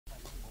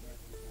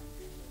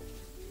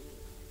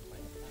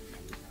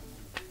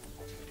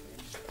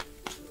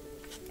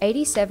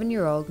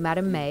87-year-old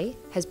Madam Mey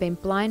has been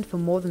blind for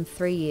more than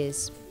 3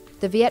 years.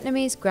 The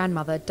Vietnamese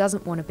grandmother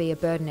doesn't want to be a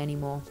burden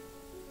anymore.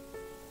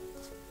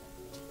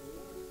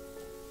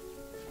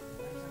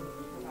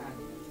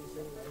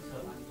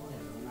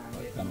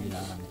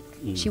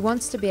 She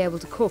wants to be able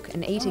to cook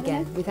and eat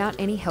again without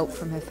any help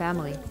from her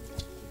family.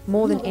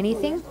 More than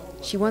anything,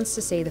 she wants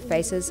to see the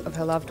faces of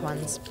her loved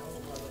ones.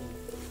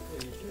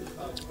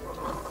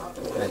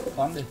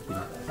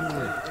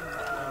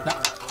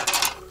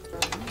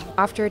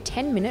 After a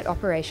 10-minute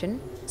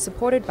operation,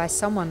 supported by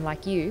someone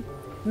like you,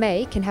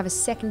 May can have a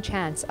second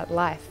chance at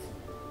life.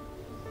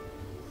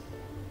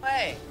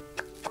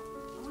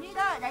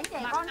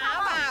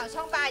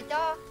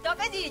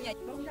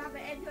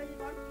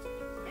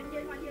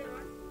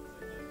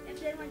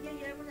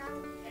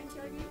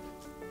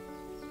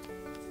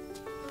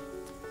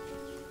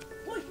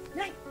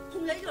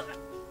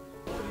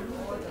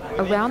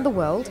 Around the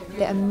world,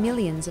 there are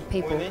millions of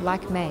people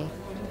like May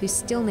who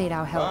still need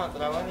our help.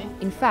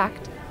 In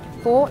fact,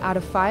 4 out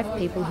of 5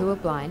 people who are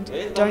blind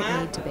don't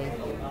need to be.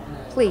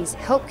 Please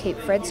help keep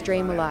Fred's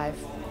dream alive.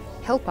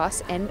 Help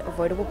us end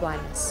avoidable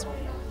blindness.